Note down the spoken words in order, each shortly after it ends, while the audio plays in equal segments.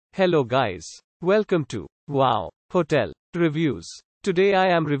Hello guys. Welcome to Wow Hotel Reviews. Today I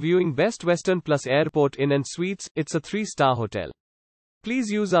am reviewing Best Western Plus Airport Inn and Suites. It's a 3-star hotel.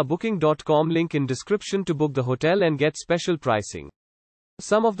 Please use our booking.com link in description to book the hotel and get special pricing.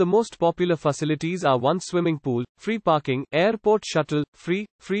 Some of the most popular facilities are one swimming pool, free parking, airport shuttle, free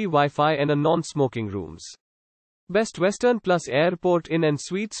Wi-Fi and a non-smoking rooms. Best Western Plus Airport Inn and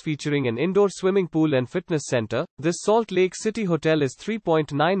Suites featuring an indoor swimming pool and fitness center. This Salt Lake City hotel is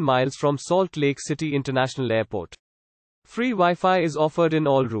 3.9 miles from Salt Lake City International Airport. Free Wi-Fi is offered in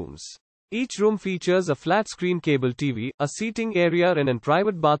all rooms. Each room features a flat-screen cable TV, a seating area and a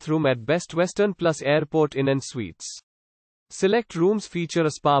private bathroom at Best Western Plus Airport Inn and Suites. Select rooms feature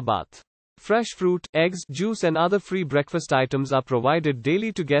a spa bath. Fresh fruit, eggs, juice and other free breakfast items are provided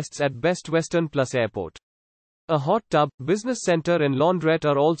daily to guests at Best Western Plus Airport. A hot tub, business center and launderette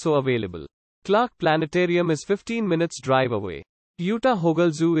are also available. Clark Planetarium is 15 minutes drive away. Utah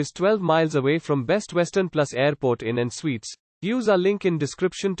Hogle Zoo is 12 miles away from Best Western Plus Airport Inn and Suites. Use our link in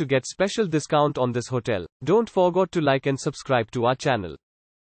description to get special discount on this hotel. Don't forget to like and subscribe to our channel.